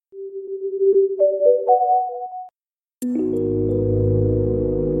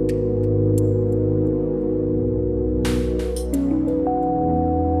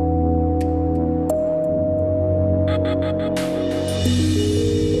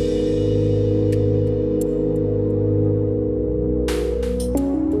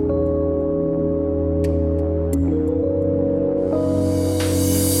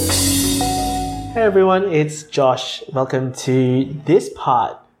Hey everyone, it's Josh. Welcome to this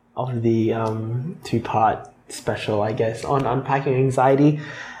part of the two-part special, I guess, on unpacking anxiety.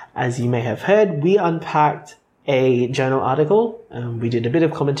 As you may have heard, we unpacked a journal article. We did a bit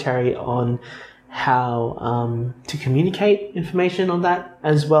of commentary on how to communicate information on that,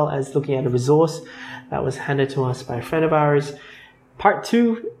 as well as looking at a resource that was handed to us by a friend of ours. Part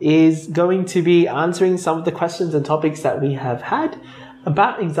 2 is going to be answering some of the questions and topics that we have had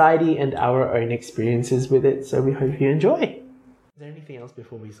about anxiety and our own experiences with it. So we hope you enjoy. Is there anything else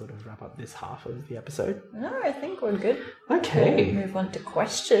before we sort of wrap up this half of the episode? No, I think we're good. Okay. We'll move on to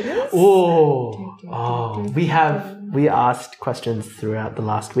questions. We asked questions throughout the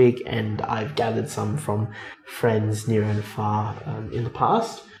last week, and I've gathered some from friends near and far in the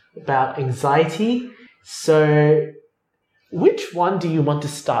past about anxiety. So which one do you want to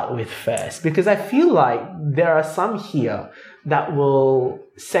start with first? Because I feel like there are some here that will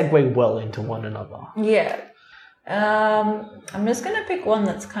segue well into one another. Yeah. I'm just going to pick one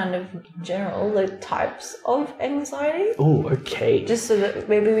that's kind of general, the types of anxiety. Oh, okay. Just so that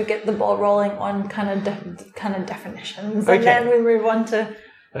maybe we get the ball rolling on kind of definitions. Okay. And then we move on to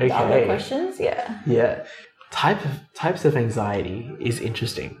the other questions. Yeah. Yeah. Types of anxiety is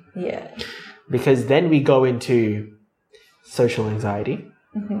interesting. Yeah. Because then we go into social anxiety.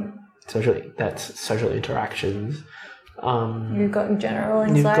 Mm-hmm. That's social interactions. You've got general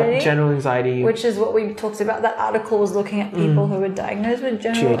anxiety. Which is what we talked about. That article was looking at people who were diagnosed with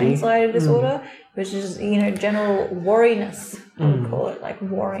general anxiety disorder, which is, general worriness. I would call it, like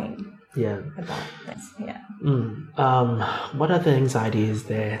worrying about things. Yeah. What other anxiety is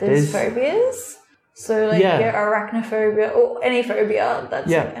there? There's phobias. So like your arachnophobia or any phobia,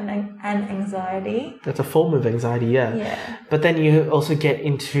 that's like an anxiety. That's a form of anxiety, Yeah. But then you also get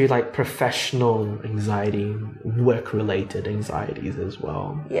into like professional anxiety, work-related anxieties as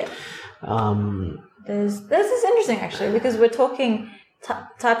well. Yeah. There's this interesting actually, because we're talking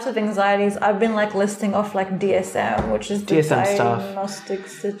types of anxieties. I've been like listing off like DSM, which is the DSM Diagnostic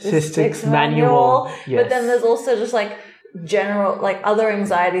Statistics Manual. But then there's also just like general, like other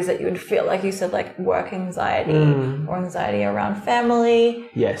anxieties that you would feel, like you said, like work anxiety or anxiety around family.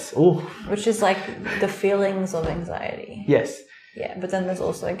 Yes. Oh. Which is like the feelings of anxiety. Yes. Yeah, but then there's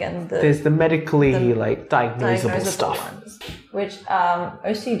also again there's the medically like diagnosable stuff, ones, which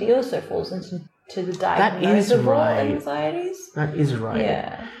OCD also falls into the diagnosable anxieties. That is right.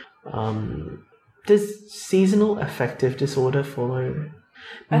 Yeah. Does seasonal affective disorder follow?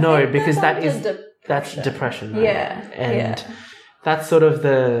 No, because that's depression, right? Yeah. And that's sort of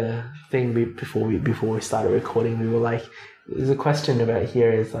the thing before we started recording, we were like, there's a question about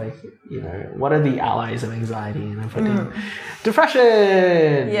here is like, what are the allies of anxiety? And I'm putting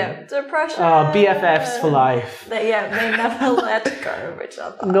depression. Yeah, depression. BFFs for life. They never let go of each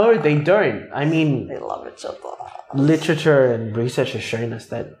other. No, they don't. I mean, they love each other. Literature and research has shown us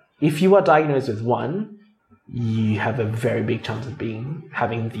that if you are diagnosed with one, you have a very big chance of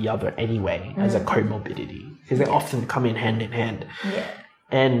having the other anyway as a comorbidity, because they often come in hand. Yeah.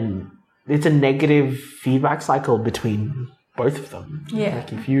 And it's a negative feedback cycle between both of them. Yeah.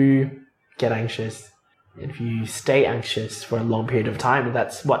 Like if you get anxious, if you stay anxious for a long period of time,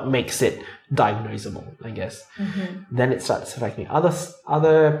 that's what makes it diagnosable, I guess. Mm-hmm. Then it starts affecting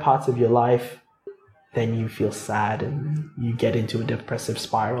other parts of your life. Then you feel sad and you get into a depressive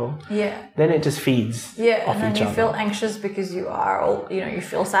spiral. Yeah. Then it just feeds off each other. And then you feel anxious because you are, you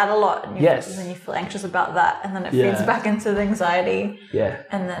feel sad a lot. And then you feel anxious about that. And then it feeds back into the anxiety. Yeah.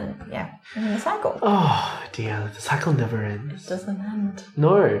 And then, and then the cycle. Oh, dear. The cycle never ends. It doesn't end.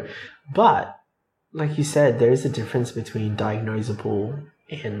 No. But, like you said, there is a difference between diagnosable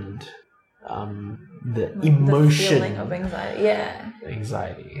and the emotion. The feeling of anxiety. Yeah.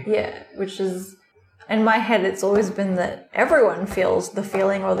 Anxiety. Yeah. Which is... In my head, it's always been that everyone feels the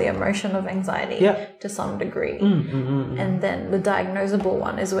feeling or the emotion of anxiety to some degree. And then the diagnosable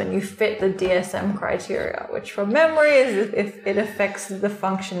one is when you fit the DSM criteria, which from memory is if it affects the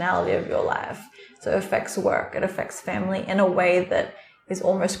functionality of your life. So it affects work, it affects family in a way that is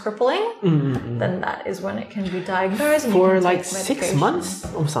almost crippling, then that is when it can be diagnosed. And for like 6 months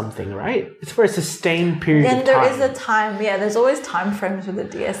or something, right? It's for a sustained period of time. And there is a time, there's always time frames with the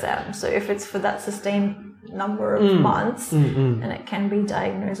DSM. So if it's for that sustained number of months, then it can be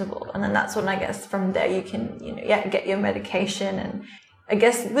diagnosable. And then that's when I guess from there you can, get your medication. And I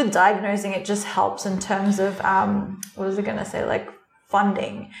guess with diagnosing, it just helps in terms of, what was I going to say? Like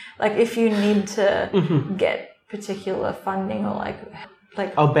funding. Like if you need to get particular funding or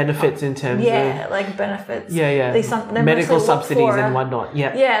like benefits in terms of like benefits. They medical subsidies and whatnot.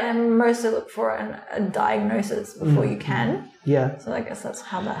 They mostly look for a diagnosis before you can. Yeah. So I guess that's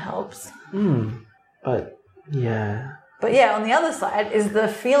how that helps. But yeah. But yeah, on the other side is the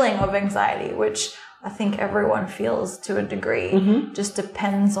feeling of anxiety, which I think everyone feels to a degree. Just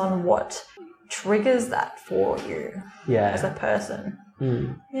depends on what triggers that for you as a person.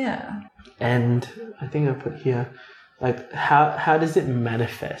 Yeah. And I think I put here, like, how does it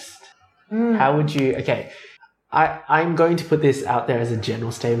manifest? How would you... Okay, I'm going to put this out there as a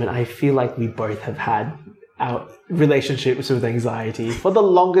general statement. I feel like we both have had our relationships with anxiety for the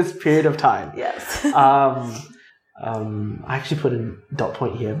longest period of time. Yes. I actually put a dot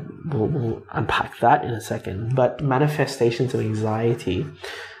point here. We'll unpack that in a second. But manifestations of anxiety,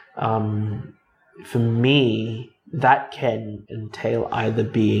 for me, that can entail either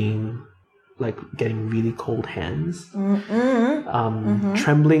being like getting really cold hands.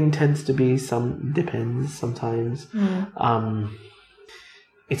 Trembling tends to be depends sometimes.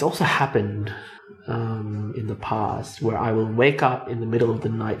 It's also happened in the past where I will wake up in the middle of the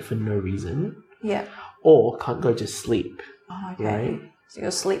night for no reason. Yeah. Or can't go to sleep. Oh, okay. Right? So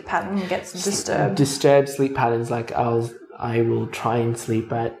your sleep pattern gets disturbed. Disturbed sleep patterns, like I will try and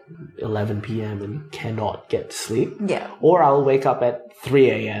sleep at 11 p.m. and cannot get to sleep. Yeah. Or I'll wake up at 3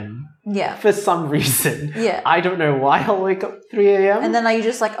 a.m. Yeah. For some reason. Yeah. I don't know why I'll wake up 3 a.m. And then are you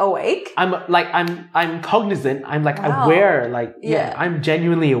just like awake? I'm cognizant. I'm like Wow. aware. Like, I'm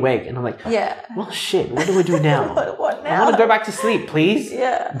genuinely awake. And I'm like, well, shit, what do I do now? What now? I want to go back to sleep, please.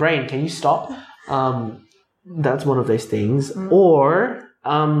 Yeah. Brain, can you stop? That's one of those things. Or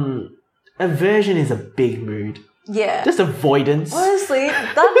aversion is a big mood. Yeah. Just avoidance. Honestly,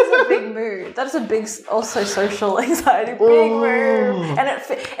 that is a big mood. That is a big, also social anxiety, big mood. And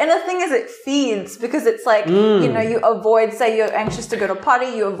the thing is, it feeds because it's like, you avoid, say you're anxious to go to a party,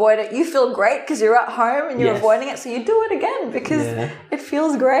 you avoid it. You feel great because you're at home and you're avoiding it. So you do it again because it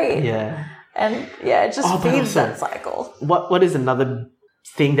feels great. Yeah. And it just feeds that cycle. What is another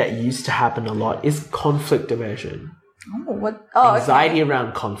thing that used to happen a lot is conflict aversion. Oh, what? Oh, anxiety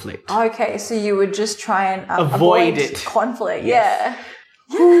around conflict. Okay, so you would just try and avoid it. Conflict. Yes.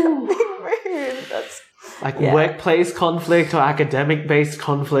 Yeah. Big mood. That's workplace conflict or academic-based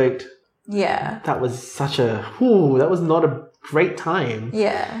conflict. Yeah. That was that was not a great time.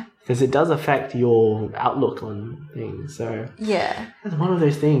 Yeah. Because it does affect your outlook on things. So it's one of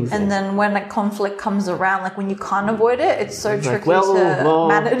those things. And then when a conflict comes around, like when you can't avoid it, it's so tricky to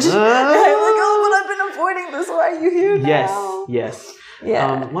manage. But I've been avoiding this. Why are you here now? Yes.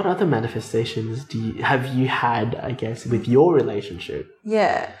 Yeah. What other manifestations have you had, I guess, with your relationship?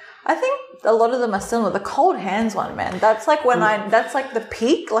 Yeah. I think a lot of them are similar. The cold hands one, man. That's like when that's like the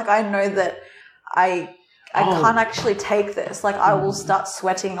peak. Like I know that I can't actually take this. Like I will start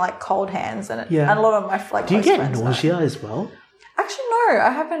sweating like cold hands and a lot of my like. Do you get nausea as well? Actually, no.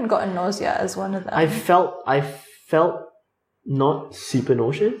 I haven't gotten nausea as one of them. I felt not super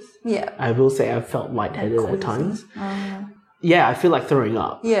nauseous. Yeah. I will say I felt lightheaded at times. Yeah, I feel like throwing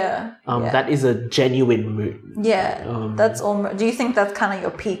up. Yeah. That is a genuine mood. Yeah. That's almost. Do you think that's kind of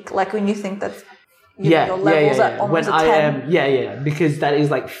your peak? Like when you think that's your levels at almost when a 10? Because that is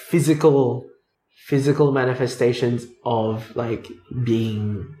like physical manifestations of like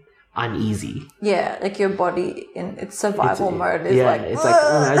being uneasy. Yeah, like your body in its survival mode is it's like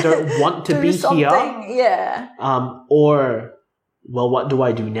I don't want to be something. here. Yeah. Or what do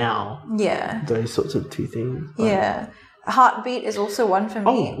I do now? Yeah. Those sorts of two things. Yeah. Heartbeat is also one for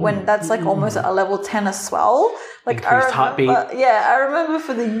me when that's like almost at a level 10 as well. Like increased heartbeat. Yeah, I remember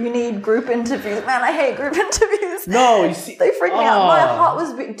for the uni group interviews. Man, I hate group interviews. No, you see, they freaked me out. My heart was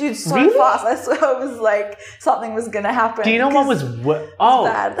so really? fast. I swear it was like something was gonna happen. Do you know what was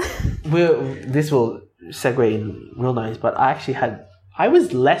bad? This will segue in real nice, but I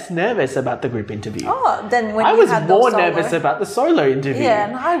was less nervous about the group interview. Oh, then when I you was had more solo. nervous about the solo interview. Yeah,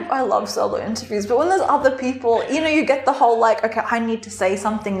 and I love solo interviews, but when there's other people, you get the whole like, okay, I need to say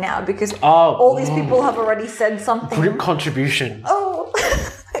something now because all these people have already said something. Group contribution. Oh,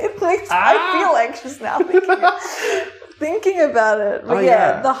 it makes I feel anxious now thinking about it.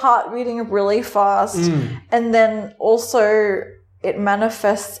 But the heart beating really fast, and then also it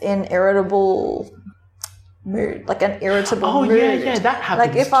manifests in irritable mood, like an irritable mood. That happens.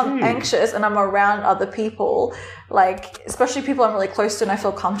 Like if I'm anxious and I'm around other people, like especially people I'm really close to and I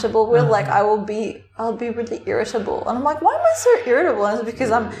feel comfortable with, like I'll be really irritable, and I'm like, why am I so irritable? And it's because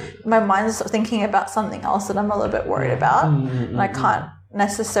my mind's thinking about something else that I'm a little bit worried about, and I can't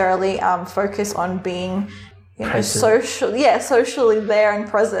necessarily focus on being socially there and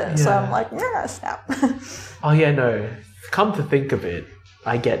present. So I'm like, snap. No. Come to think of it,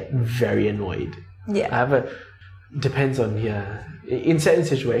 I get very annoyed. Yeah. Depends on, in certain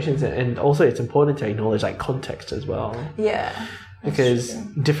situations, and also it's important to acknowledge like context as well. Yeah. because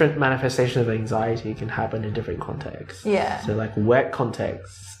different manifestations of anxiety can happen in different contexts. Yeah. So like work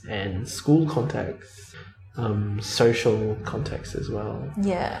contexts and school contexts, social contexts as well.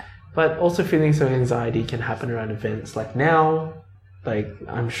 Yeah. But also feelings of anxiety can happen around events like now. Like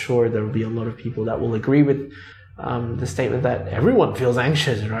I'm sure there will be a lot of people that will agree with the statement that everyone feels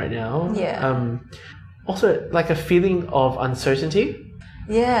anxious right now. Yeah. Also like a feeling of uncertainty.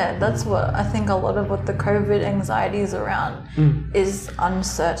 Yeah, that's what I think a lot of what the COVID anxiety is around is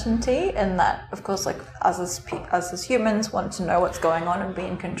uncertainty, and that, of course, like us as humans want to know what's going on and be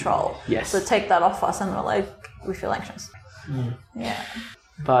in control. Yes. So take that off us and we're like, we feel anxious. Yeah.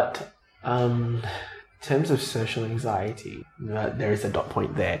 But in terms of social anxiety, there is a dot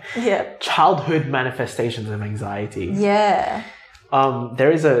point there. Yeah. Childhood manifestations of anxiety. Yeah.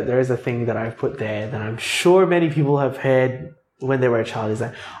 There is a thing that I've put there that I'm sure many people have heard when they were a child, is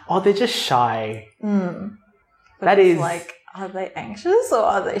like, oh, they're just shy. That is like, are they anxious or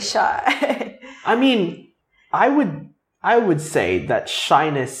are they shy? I mean, I would say that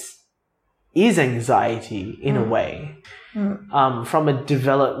shyness is anxiety in a way. From a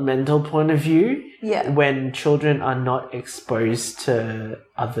developmental point of view, when children are not exposed to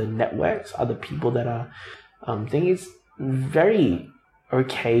other networks, other people that are it's very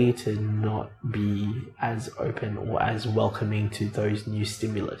okay to not be as open or as welcoming to those new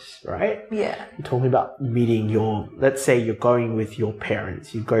stimulus, right? Yeah. You're talking about meeting let's say you're going with your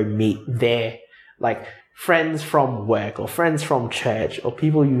parents, you go meet their, like, friends from work or friends from church or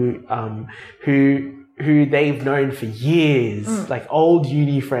people you, who they've known for years, like old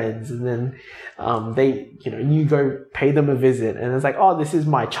uni friends, and then, you go pay them a visit and it's like, oh, this is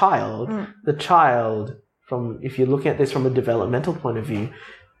my child. The child, if you're looking at this from a developmental point of view,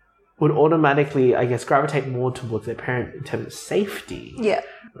 would automatically, I guess, gravitate more towards their parent in terms of safety. Yeah.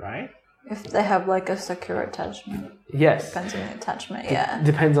 Right? If they have like a secure attachment. Yes. Depends on the attachment, yeah.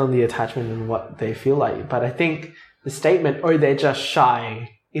 Depends on the attachment and what they feel like. But I think the statement, oh, they're just shy,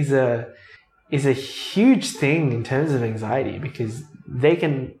 is a huge thing in terms of anxiety, because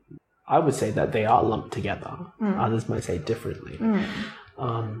I would say that they are lumped together. Others might say differently.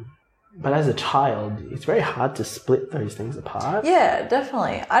 But as a child, it's very hard to split those things apart. Yeah,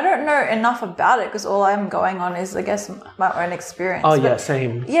 definitely. I don't know enough about it because all I'm going on is, I guess, my own experience. Oh, yeah,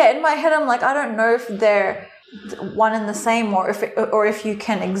 same. Yeah, in my head, I'm like, I don't know if they're one and the same or if you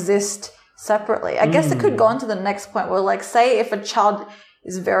can exist separately. I guess it could go on to the next point where, like, say if a child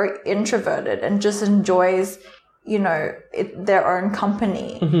is very introverted and just enjoys, their own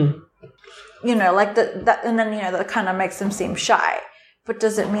company, like that, and then, that kind of makes them seem shy. But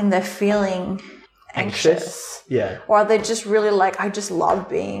does it mean they're feeling anxious? Yeah. Or are they just really like, I just love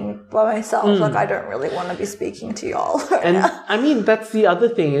being by myself. Like, I don't really want to be speaking to y'all. And I mean, that's the other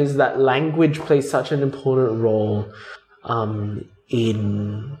thing, is that language plays such an important role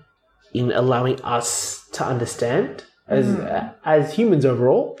in allowing us to understand as humans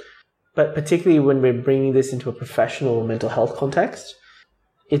overall. But particularly when we're bringing this into a professional mental health context,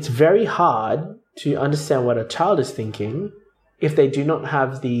 it's very hard to understand what a child is thinking if they do not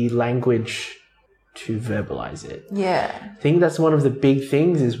have the language to verbalize it. Yeah. I think that's one of the big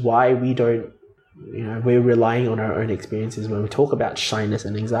things, is why we don't, we're relying on our own experiences when we talk about shyness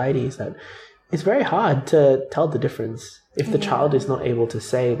and anxiety, is that it's very hard to tell the difference if the child is not able to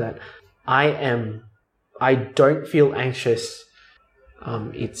say that I don't feel anxious,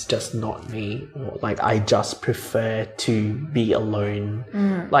 it's just not me, or like I just prefer to be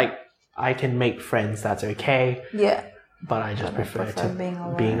alone. Like, I can make friends, that's okay. Yeah. But I just prefer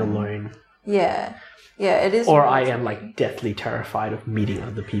being alone. Yeah. Yeah, it is. Or I am like deathly terrified of meeting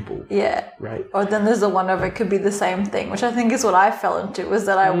other people. Yeah. Right. Or then there's the one of it could be the same thing, which I think is what I fell into, was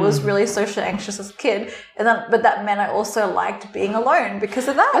that I was really socially anxious as a kid. But that meant I also liked being alone because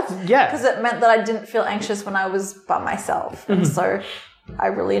of that. Because it meant that I didn't feel anxious when I was by myself. And so I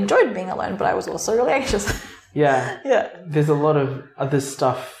really enjoyed being alone, but I was also really anxious. Yeah. Yeah. There's a lot of other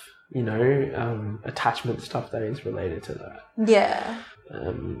stuff, attachment stuff that is related to that. Yeah.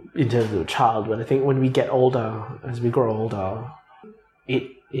 In terms of a child, but I think when we get older, as we grow older,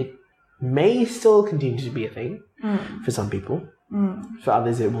 it may still continue to be a thing for some people. For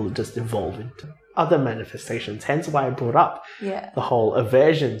others, it will just evolve into other manifestations. Hence why I brought up the whole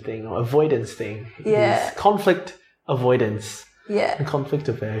aversion thing or avoidance thing. Yeah. Conflict avoidance. Yeah. And conflict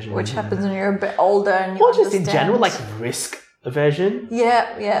aversion. Which happens when you're a bit older and you just in general, like risk aversion.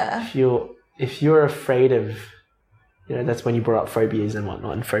 Yeah, yeah. If you're afraid of, that's when you brought up phobias and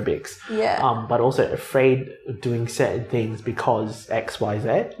whatnot, and phobics. Yeah. But also afraid of doing certain things because X, Y,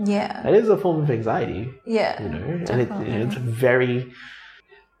 Z. Yeah. That is a form of anxiety. Yeah. And it's very,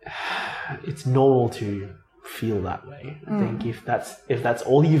 it's normal to feel that way. I think if that's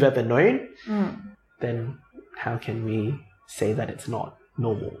all you've ever known, then how can we say that it's not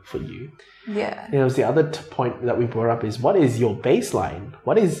normal for you? Yeah. You know, the other point that we brought up is, what is your baseline?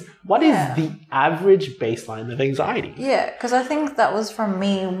 What is the average baseline of anxiety? Yeah, because I think that was from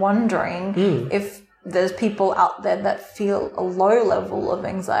me wondering if there's people out there that feel a low level of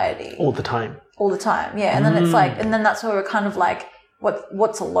anxiety All the time. Yeah. And then it's like, and then that's where we're kind of like,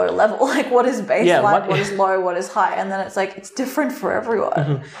 what's a low level? Like, what is baseline? What is low? What is high? And then it's like, it's different for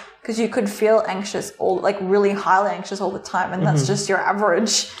everyone. Because you could feel anxious really highly anxious all the time, and that's just your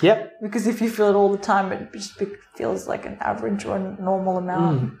average. Yep. Because if you feel it all the time, it just feels like an average or a normal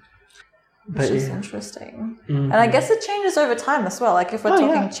amount. Which is interesting. And I guess it changes over time as well. Like if we're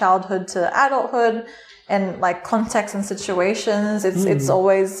talking childhood to adulthood and like context and situations, it's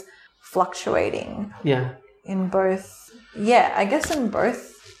always fluctuating. Yeah. In both, I guess in both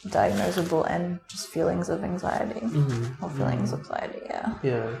diagnosable and just feelings of anxiety or feelings of anxiety.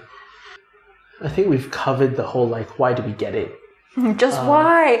 Yeah. I think we've covered the whole, like, why do we get it? Just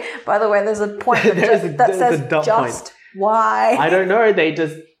why? By the way, there's a point that says just why. I don't know. They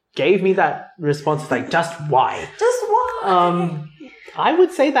just gave me that response, like, just why? Just why? I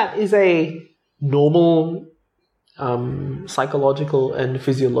would say that is a normal psychological and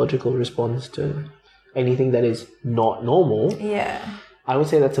physiological response to anything that is not normal. Yeah. I would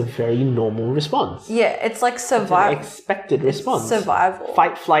say that's a very normal response. Yeah, it's like survival. It's an expected response. Survival.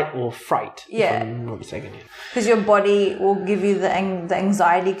 Fight, flight, or fright. Yeah. If I'm not mistaken. Because your body will give you the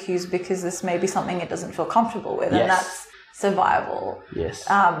anxiety cues because this may be something it doesn't feel comfortable with, and that's survival. Yes.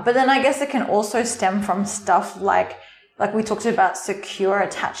 But then I guess it can also stem from stuff like we talked about secure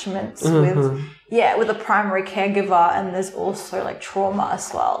attachments with a primary caregiver, and there's also like trauma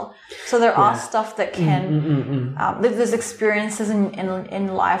as well. So there are stuff that can, there's experiences in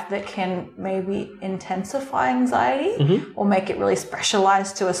life that can maybe intensify anxiety or make it really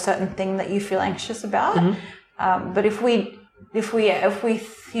specialized to a certain thing that you feel anxious about. But if we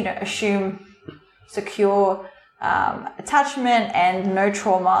assume secure attachment and no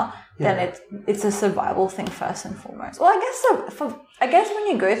trauma, then it's a survival thing first and foremost. Well, I guess when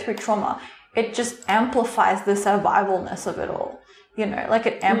you go through trauma, it just amplifies the survivalness of it all. You know, like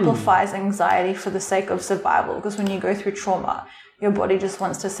it amplifies anxiety for the sake of survival, because when you go through trauma, your body just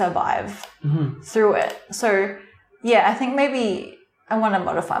wants to survive through it. So, yeah, I think maybe I want to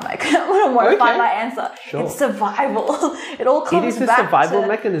modify my answer. Sure. It's survival. It all comes back to... It is a survival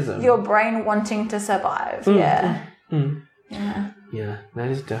mechanism. Your brain wanting to survive. Yeah. Yeah, that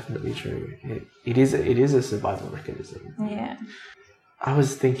is definitely true. It is a survival mechanism. Yeah. I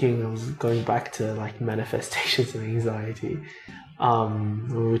was going back to like manifestations of anxiety. When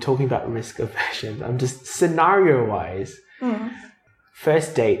we were talking about risk aversion, I'm just scenario wise.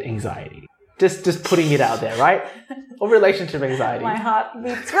 First date anxiety. Just putting it out there, right? Or relationship anxiety. My heart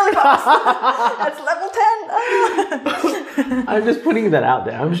beats really fast. That's level 10. I'm just putting that out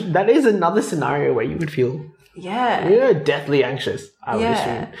there. That is another scenario where you would feel deathly anxious, I would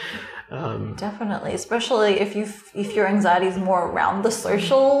assume. Definitely, especially if your anxiety is more around the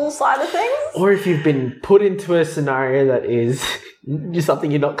social side of things, or if you've been put into a scenario that is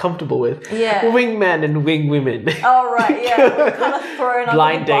something you're not comfortable with. Wingmen and wing women. Oh right, yeah, kind of thrown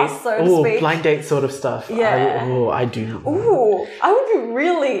blind under the bus, so to speak. Blind date sort of stuff. I do. I would be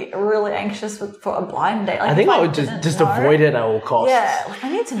really, really anxious for a blind date. Like, I think I would just avoid it at all costs. Yeah, like I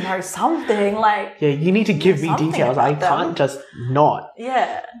need to know something. Like you need to give me details. I can't just not.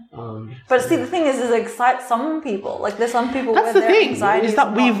 Yeah. But see, the thing is excite some people. Like there's some people where their anxiety is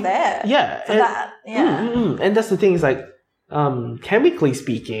not there. Yeah. For that. Yeah. And that's the thing is like, chemically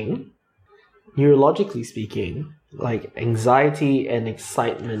speaking, neurologically speaking, like anxiety and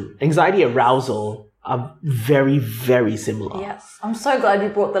anxiety arousal are very, very similar. Yes. I'm so glad you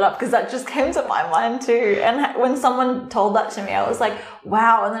brought that up, because that just came to my mind too. And when someone told that to me, I was like,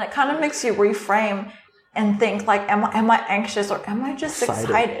 wow. And then it kind of makes you reframe and think like, am I anxious or am I just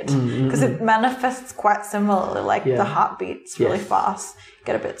excited? Because it manifests quite similarly. Like the heartbeat's really fast,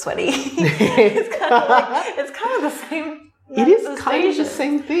 get a bit sweaty. it's kind of the same. It is kind of the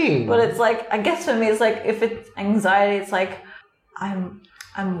same thing. But it's like, I guess for me, it's like if it's anxiety, it's like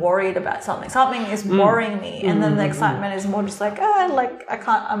I'm worried about something. Something is worrying me, and then the excitement is more just like,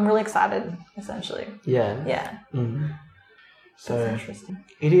 I'm really excited, essentially. Yeah. So that's interesting.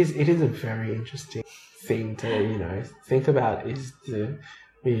 It is a very interesting thing to think about. When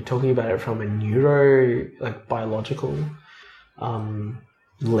you're talking about it from a biological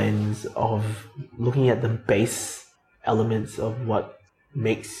lens of looking at the base elements of what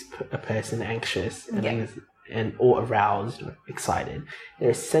makes a person anxious. I think or aroused or excited. They're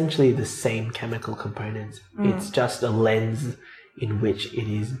essentially the same chemical components. It's just a lens in which it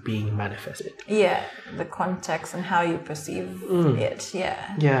is being manifested. Yeah, the context and how you perceive it.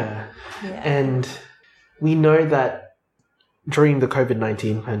 Yeah. And we know that during the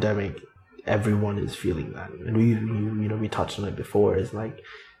COVID-19 pandemic, everyone is feeling that. And we touched on it before, is like,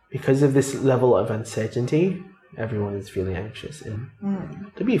 because of this level of uncertainty, everyone is feeling anxious. And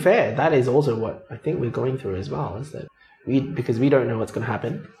to be fair, that is also what I think we're going through as well, is that because we don't know what's going to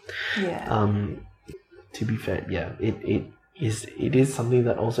happen. Yeah. To be fair, it is something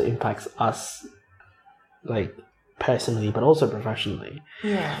that also impacts us, like personally, but also professionally.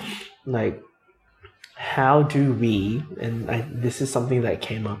 Yeah. Like, how do we, and this is something that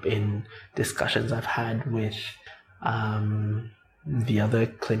came up in discussions I've had with the other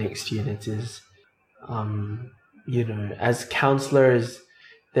clinic students, is, as counselors,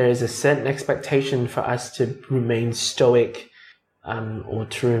 there is a certain expectation for us to remain stoic, or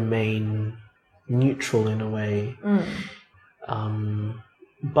to remain neutral in a way.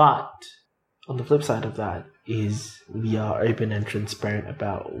 But on the flip side of that is we are open and transparent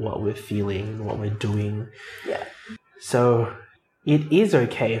about what we're feeling and what we're doing. Yeah. So it is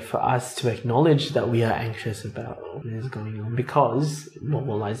okay for us to acknowledge that we are anxious about what is going on, because it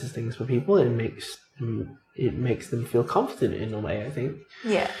normalizes things for people. It makes them feel confident in a way, I think.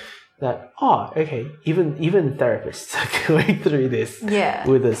 Yeah. That, okay, even therapists are going through this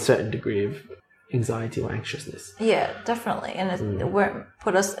with a certain degree of anxiety or anxiousness. Yeah, definitely. And it won't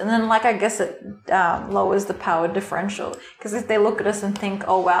put us, and then I guess it lowers the power differential, because if they look at us and think,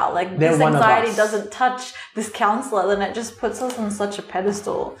 oh wow, like this anxiety doesn't touch this counselor, then it just puts us on such a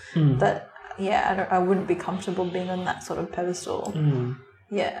pedestal that I wouldn't be comfortable being on that sort of pedestal.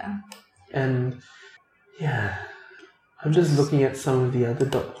 Yeah. And I'm just looking at some of the other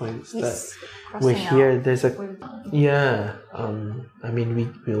dot points that were here. There's we'll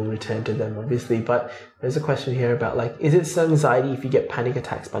return to them obviously, but there's a question here about, like, is it anxiety if you get panic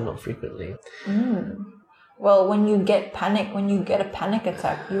attacks but not frequently? Well, when you get a panic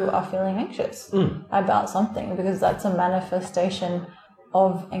attack, you are feeling anxious about something, because that's a manifestation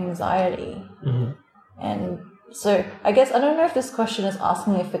of anxiety. And so I guess I don't know if this question is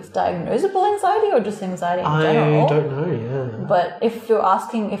asking if it's diagnosable anxiety or just anxiety in general. I don't know, But if you're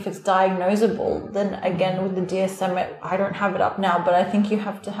asking if it's diagnosable, then again with the DSM, I don't have it up now, but I think you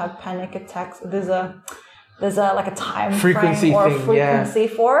have to have panic attacks. There's a time frequency frame or thing, a frequency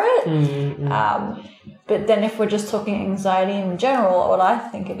for it. But then if we're just talking anxiety in general, what I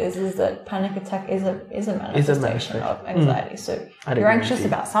think it is that panic attack is a manifestation of anxiety. So you're anxious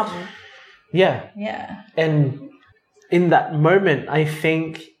about something. Yeah. And in that moment, I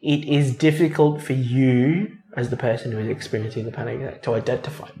think it is difficult for you, as the person who is experiencing the panic attack, to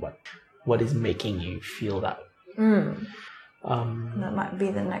identify what is making you feel that. That might be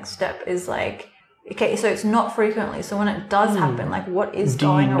the next step, is like, okay, so it's not frequently. So when it does happen, like, what is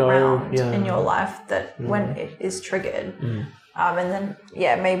going around in your life that when it is triggered? And then,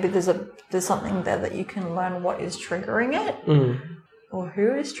 maybe there's something there that you can learn what is triggering it, or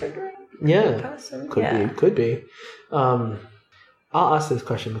who is triggering the person. Could be. I'll ask this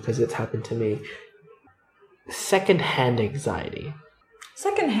question because it's happened to me. Secondhand anxiety.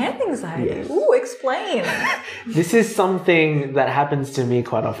 Secondhand anxiety? Yes. Ooh, explain. This is something that happens to me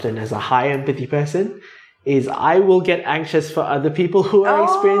quite often as a high empathy person, is I will get anxious for other people who are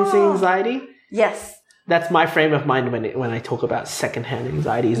experiencing anxiety. Yes. That's my frame of mind when I talk about secondhand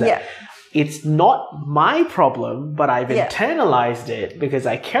anxiety, is that it's not my problem, but I've internalized it because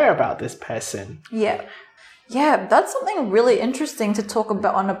I care about this person. Yeah, that's something really interesting to talk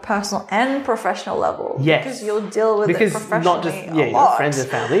about on a personal and professional level. Yes. Because you'll deal with it professionally not just your friends and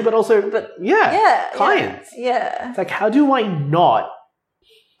family, but also clients. Yeah. It's like, how do I not?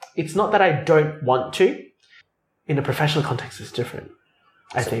 It's not that I don't want to. In a professional context, it's different.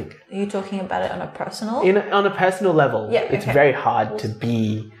 I think. Are you talking about it on a personal? On a personal level, it's very hard to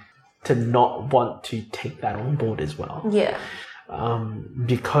not want to take that on board as well. Yeah.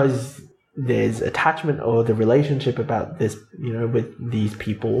 Because there's attachment, or the relationship about this, with these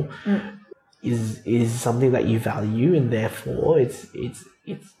people is something that you value, and therefore it's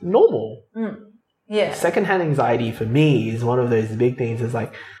normal. Yeah. Secondhand anxiety for me is one of those big things. Is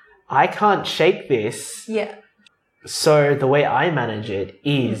like, I can't shake this. Yeah. So the way I manage it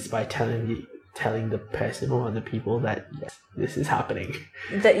is by telling the person or other people that yes, this is happening.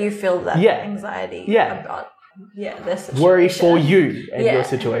 That you feel that anxiety about their situation. Worry for you and your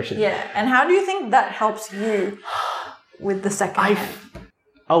situation. Yeah. And how do you think that helps you with the second hand?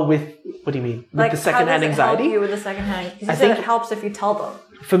 With what do you mean? With the secondhand anxiety? How does it help you with the secondhand? Because you said it helps if you tell them.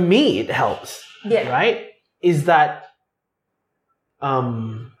 For me, it helps. Yeah. Right? is that,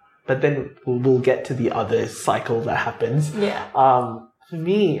 but then we'll get to the other cycle that happens. Yeah. For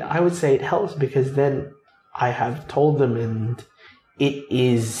me, I would say it helps because then I have told them, and it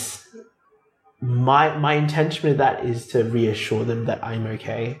is my intention with that is to reassure them that I'm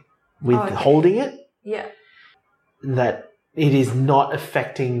okay with holding it. Yeah. That it is not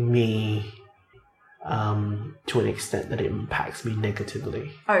affecting me to an extent that it impacts me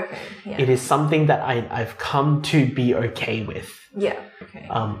negatively. Okay. Yeah. It is something that I've come to be okay with. Yeah. Okay.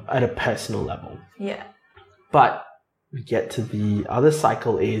 At a personal level. Yeah. But we get to the other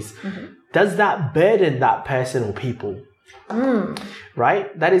cycle is, does that burden that person or people?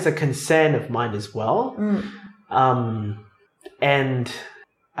 Right? That is a concern of mine as well. And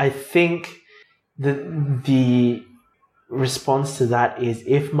I think the response to that is,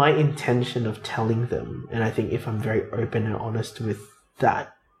 if my intention of telling them, and I think if I'm very open and honest with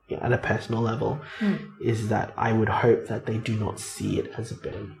that at a personal level, is that I would hope that they do not see it as a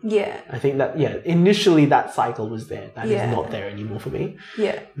burden. Yeah. I think that, initially that cycle was there. That is not there anymore for me.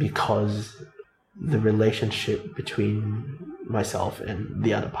 Yeah. Because the relationship between myself and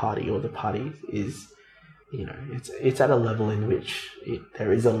the other party or the parties is, it's at a level in which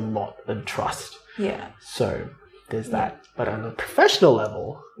there is a lot of trust. Yeah. So there's that. But on a professional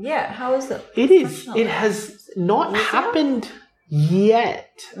level... Yeah, how is it? It has not happened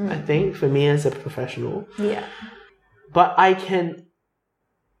yet, I think, for me as a professional. Yeah. But I think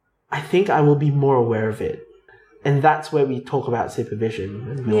I will be more aware of it. And that's where we talk about supervision.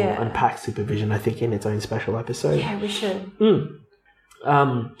 And we'll unpack supervision, I think, in its own special episode. Yeah, we should.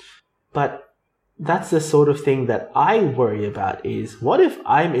 But that's the sort of thing that I worry about is, what if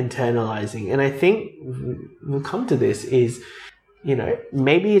I'm internalizing? And I think we'll come to this is,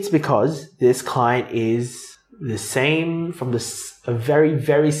 maybe it's because this client is the same from a very,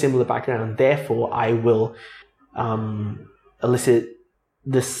 very similar background. Therefore, I will elicit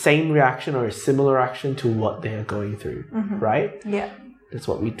the same reaction or a similar reaction to what they're going through, right? Yeah. That's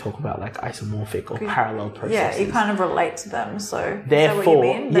what we talk about, like isomorphic or parallel processes. Yeah, you kind of relate to them. So therefore, is that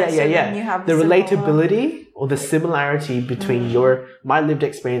what you mean? You have the relatability or the similarity between my lived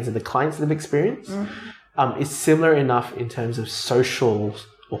experience and the client's lived experience is similar enough in terms of social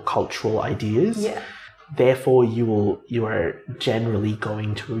or cultural ideas. Yeah. Therefore, you are generally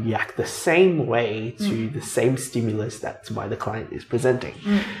going to react the same way to the same stimulus that's why the client is presenting,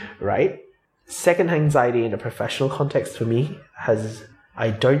 right? Second anxiety in a professional context for me I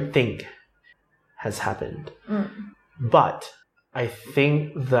don't think has happened. But I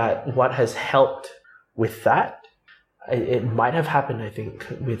think that what has helped with that, it might have happened, I think,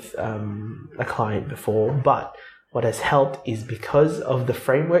 with a client before, but what has helped is because of the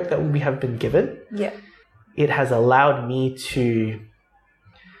framework that we have been given. Yeah. It has allowed me to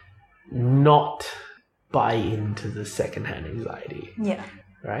not buy into the secondhand anxiety. Yeah.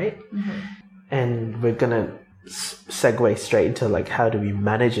 Right? And we're going to segue straight into like, how do we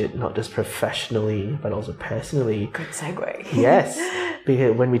manage it, not just professionally, but also personally. Good segue. Yes.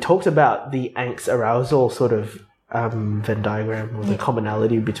 Because when we talked about the angst arousal sort of Venn diagram or the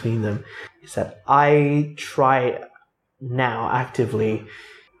commonality between them, is that I try now actively,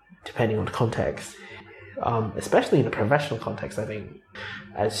 depending on the context, especially in a professional context, I think,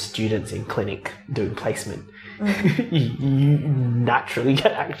 as students in clinic doing placement, you naturally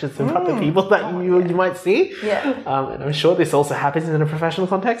get anxious about the people that you might see. Yeah. And I'm sure this also happens in a professional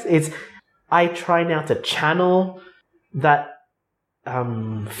context. I try now to channel that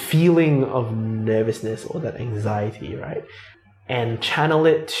feeling of nervousness or that anxiety, right? And channel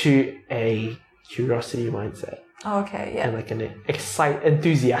it to a curiosity mindset. Oh, okay, yeah. And like an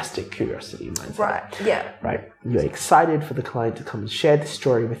enthusiastic curiosity mindset. Right, yeah. Right? You're excited for the client to come and share the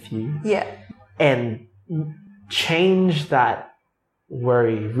story with you. Yeah. And change that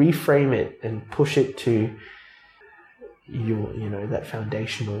worry, reframe it, and push it to that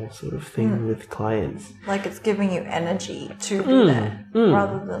foundational sort of thing with clients. Like it's giving you energy to be there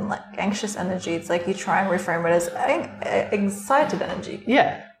rather than like anxious energy. It's like you try and reframe it as excited energy.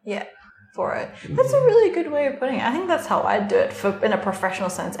 Yeah. Yeah. For it. That's a really good way of putting it. I think that's how I do it in a professional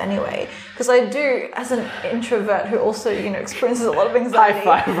sense anyway. Because I do, as an introvert who also, experiences a lot of anxiety.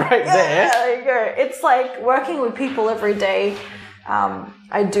 High five right there. Yeah, there you go. It's like working with people every day.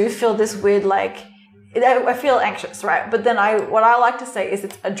 I do feel this weird, I feel anxious, right? But then what I like to say is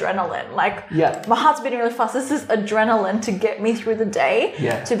it's adrenaline. My heart's beating really fast. This is adrenaline to get me through the day,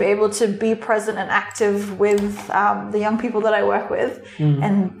 to be able to be present and active with the young people that I work with.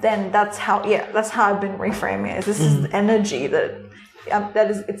 And then that's how I've been reframing it. This is the energy that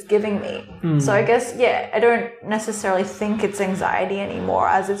it's giving me. So I guess, I don't necessarily think it's anxiety anymore,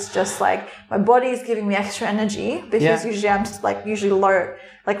 as it's just like my body is giving me extra energy, because usually I'm like low,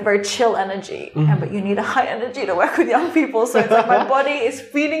 like very chill energy, but you need a high energy to work with young people. So it's like my body is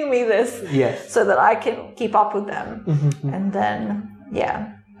feeding me this so that I can keep up with them. And then,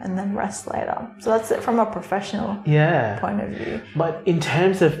 and then rest later. So that's it from a professional point of view. But in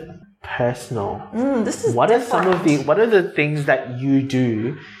terms of personal, this is what different. are the things that you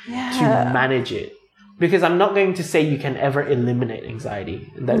do to manage it? Because I'm not going to say you can ever eliminate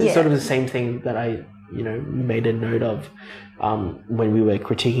anxiety. That is sort of the same thing that I made a note of when we were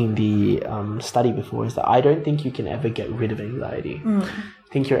critiquing the study before, is that I don't think you can ever get rid of anxiety. I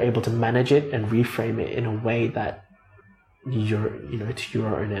think you're able to manage it and reframe it in a way that you're to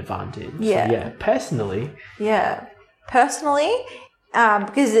your own advantage. Personally,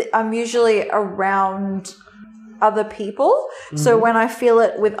 because I'm usually around other people, so when I feel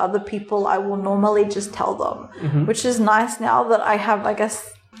it with other people, I will normally just tell them, which is nice now that I have, I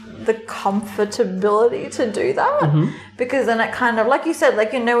guess, the comfortability to do that, because then it kind of, like you said,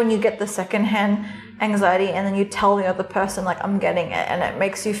 like, when you get the secondhand anxiety and then you tell the other person, like, I'm getting it, and it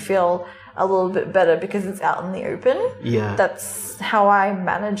makes you feel a little bit better because it's out in the open. That's how I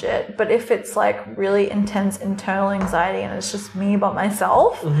manage it. But if it's like really intense internal anxiety and it's just me by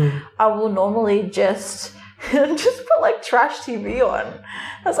myself, I will normally just put like trash TV on.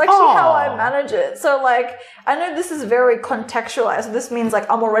 That's actually how I manage it. So like, I know this is very contextualized. This means like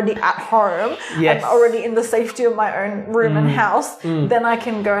I'm already at home. I'm already in the safety of my own room and house. Then I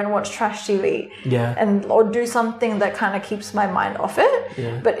can go and watch trash TV. Or do something that kind of keeps my mind off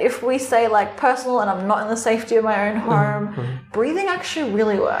it. But if we say like personal and I'm not in the safety of my own home, breathing actually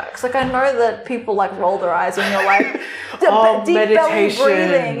really works. Like, I know that people like roll their eyes when you're like deep belly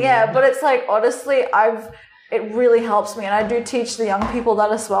breathing. But it's like, honestly, it really helps me, and I do teach the young people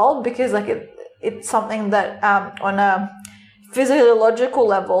that as well, because like it's something that on a physiological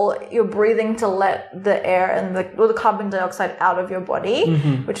level, you're breathing to let the air and the carbon dioxide out of your body,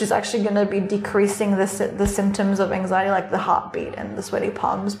 which is actually going to be decreasing the symptoms of anxiety, like the heartbeat and the sweaty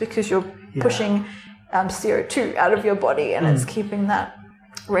palms, because you're pushing CO2 out of your body, and it's keeping that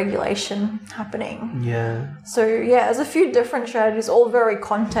regulation happening. So there's a few different strategies, all very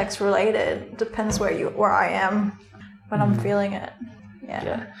context related. Depends where I am when I'm feeling it.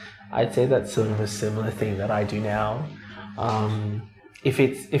 I'd say that's sort of a similar thing that I do now.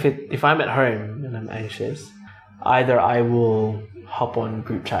 If I'm at home and I'm anxious, either I will hop on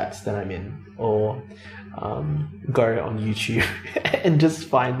group chats that I'm in, or go on YouTube and just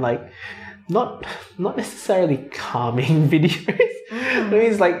find like not necessarily calming videos. It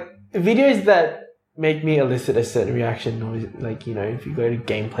means like videos that make me elicit a certain reaction, or like, if you go to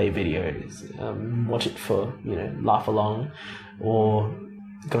gameplay videos, watch it for, laugh along, or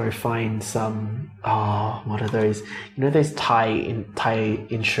go find some, what are those? Those Thai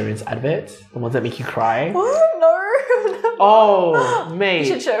insurance adverts, the ones that make you cry. What? No. Oh, mate. You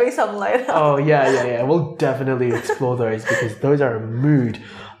should show me some later. Oh, yeah. We'll definitely explore those, because those are a mood.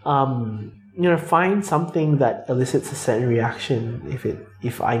 Find something that elicits a certain reaction.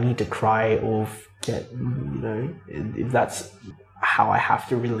 If I need to cry, or get, if that's how I have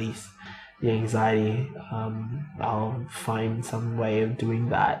to release the anxiety, I'll find some way of doing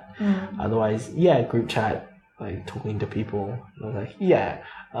that. Otherwise, group chat, like talking to people, I was like,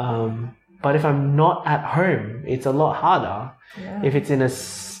 but if I'm not at home, it's a lot harder. If it's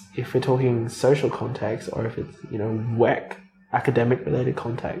if we're talking social context, or if it's, work, academic related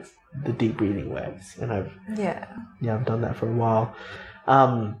context, the deep breathing works, and I've done that for a while.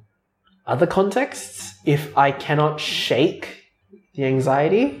 Other contexts, if I cannot shake the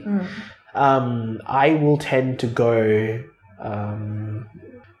anxiety, I will tend to go,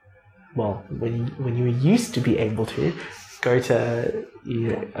 when you used to be able to go to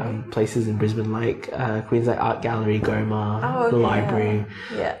places in Brisbane like Queensland Art Gallery, Goma, the library,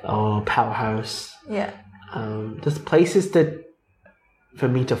 or Powerhouse. Just places that for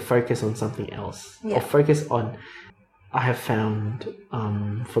me to focus on something else, or focus on. I have found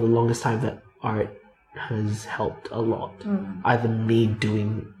for the longest time that art has helped a lot. Either me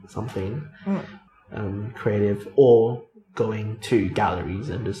doing something creative, or going to galleries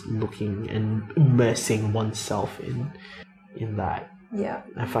and just looking and immersing oneself in that.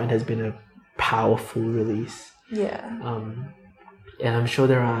 I find has been a powerful release. And I'm sure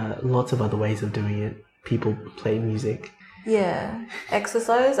there are lots of other ways of doing it. People play music.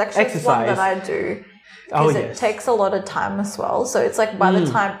 Exercise. Actually, it's one that I do. Because it takes a lot of time as well. So it's like by the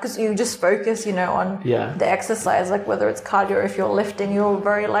time, because you just focus, on the exercise, like whether it's cardio or if you're lifting, you're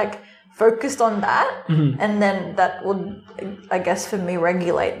very like focused on that, and then that would, I guess, for me,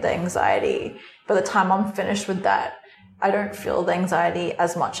 regulate the anxiety. By the time I'm finished with that, I don't feel the anxiety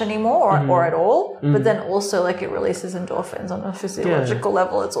as much anymore or at all. But then also, like, it releases endorphins on a physiological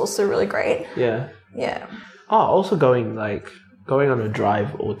level. It's also really great. Yeah. Yeah. Oh, also going on a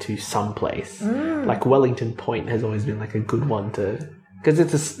drive or to some place. Like Wellington Point has always been like a good one to, because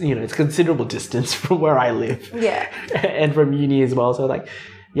it's it's considerable distance from where I live. Yeah. And from uni as well. So like,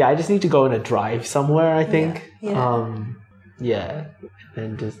 yeah, I just need to go on a drive somewhere, I think. Yeah.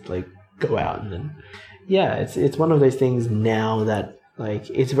 And just like go out and then, it's one of those things now that like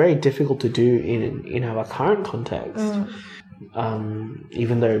it's very difficult to do in our current context.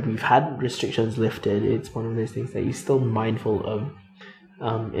 Even though we've had restrictions lifted, it's one of those things that you're still mindful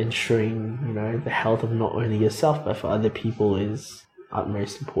of ensuring, the health of not only yourself but for other people is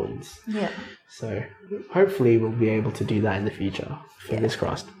utmost importance. Yeah. So hopefully we'll be able to do that in the future. Fingers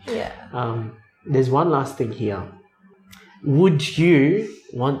crossed. Yeah. There's one last thing here. Would you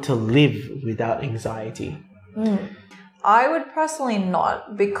want to live without anxiety? I would personally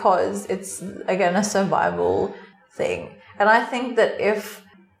not, because it's, again, a survival thing. And I think that if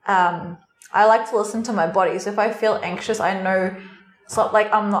I like to listen to my body, so if I feel anxious, I know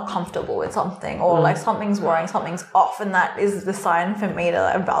like I'm not comfortable with something, or like something's worrying, something's off, and that is the sign for me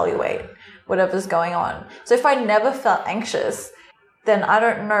to evaluate whatever's going on. So if I never felt anxious, then I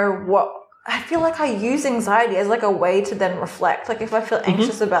don't know what. I feel like I use anxiety as like a way to then reflect. Like if I feel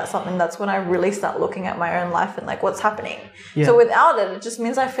anxious about something, that's when I really start looking at my own life and like what's happening. Yeah. So without it, it just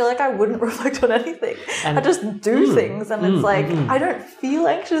means I feel like I wouldn't reflect on anything. And I just do things, and it's like I don't feel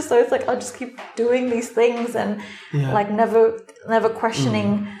anxious, so it's like I'll just keep doing these things and like never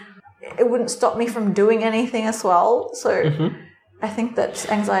questioning. It wouldn't stop me from doing anything as well. So I think that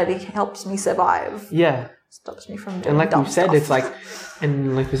anxiety helps me survive. Yeah. Stops me from doing and like dumb we've said stuff. it's like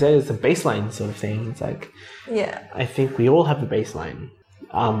it's a baseline sort of thing. It's like I think we all have a baseline,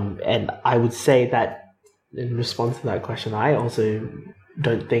 and I would say that in response to that question, I also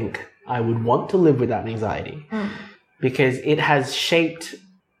don't think I would want to live without anxiety, because it has shaped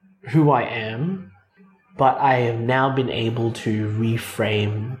who I am, but I have now been able to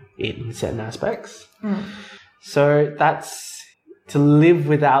reframe it in certain aspects. So that's to live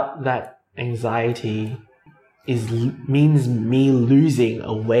without that anxiety means me losing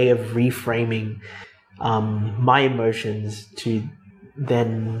a way of reframing my emotions to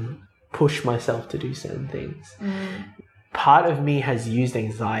then push myself to do certain things. Part of me has used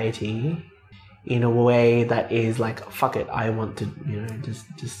anxiety in a way that is like, fuck it, I want to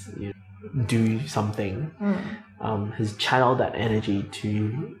just do something. Has channeled that energy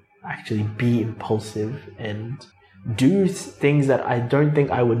to actually be impulsive and do things that I don't think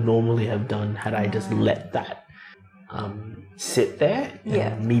I would normally have done had I just let that sit there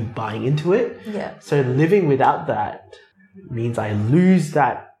and me buying into it. So living without that means I lose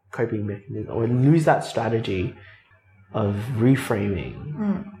that coping mechanism, or lose that strategy of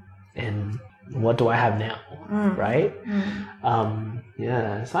reframing. And what do I have now? Right?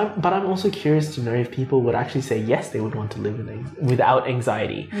 But I'm also curious to know if people would actually say yes, they would want to live without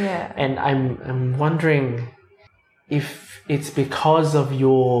anxiety. And I'm wondering if it's because of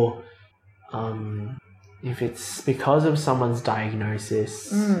your if it's because of someone's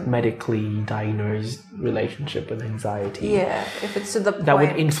diagnosis, medically diagnosed relationship with anxiety. If it's to the point that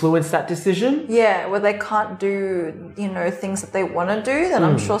would influence that decision. Where they can't do, things that they want to do, then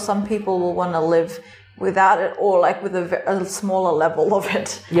I'm sure some people will want to live without it, or like with a smaller level of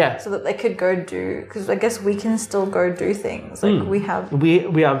it. So that they could go do, because I guess we can still go do things. Like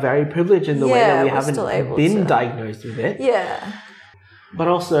we are very privileged in the way that we haven't been diagnosed with it. But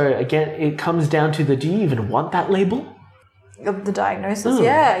also, again, it comes down to do you even want that label? Of the diagnosis?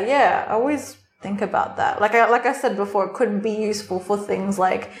 I always think about that. Like I said before, it could be useful for things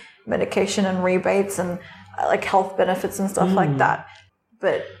like medication and rebates and like health benefits and stuff like that.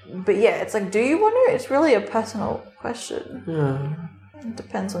 But it's like, do you want to? It's really a personal question. It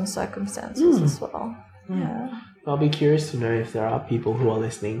depends on circumstances as well. I'll be curious to know if there are people who are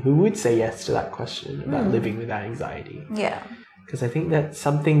listening who would say yes to that question about living without anxiety. Because I think that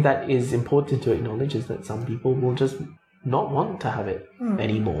something that is important to acknowledge is that some people will just not want to have it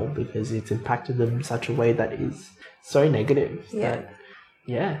anymore because it's impacted them in such a way that is so negative that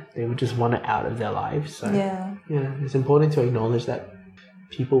they would just want it out of their lives. So it's important to acknowledge that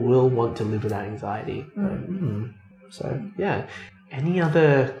people will want to live without anxiety. So any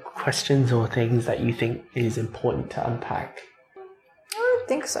other questions or things that you think is important to unpack? I don't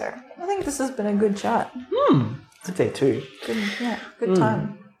think so. I think this has been a good chat. I'd say too. Good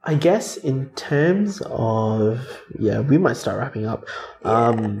time. I guess in terms of we might start wrapping up.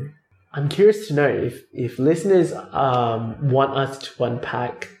 I'm curious to know if listeners want us to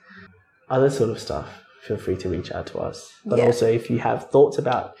unpack other sort of stuff, feel free to reach out to us. But also if you have thoughts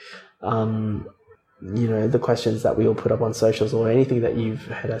about, the questions that we all put up on socials or anything that you've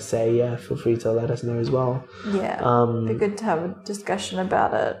heard us say, feel free to let us know as well. Yeah, be good to have a discussion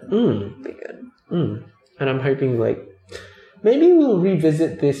about it. Be good. And I'm hoping maybe we'll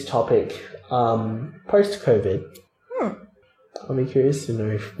revisit this topic post-COVID. I'll be curious to know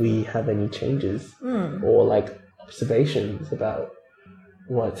if we have any changes or observations about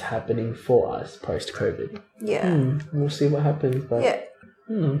what's happening for us post-COVID. Yeah. We'll see what happens. But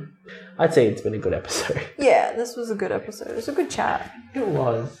I'd say it's been a good episode. Yeah, this was a good episode. It was a good chat. It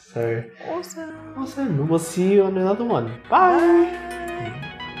was. So awesome. We'll see you on another one. Bye.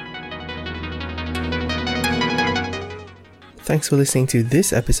 Thanks for listening to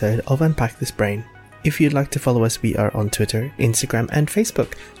this episode of Unpack This Brain. If you'd like to follow us, we are on Twitter, Instagram, and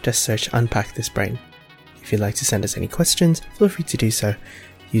Facebook. Just search Unpack This Brain. If you'd like to send us any questions, feel free to do so.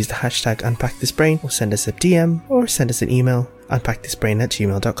 Use the hashtag UnpackThisBrain or send us a DM or send us an email,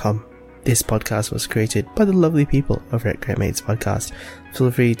 unpackthisbrain@gmail.com. This podcast was created by the lovely people over at Great Mates Podcast. Feel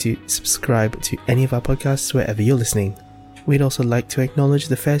free to subscribe to any of our podcasts wherever you're listening. We'd also like to acknowledge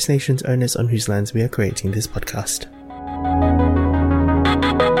the First Nations owners on whose lands we are creating this podcast.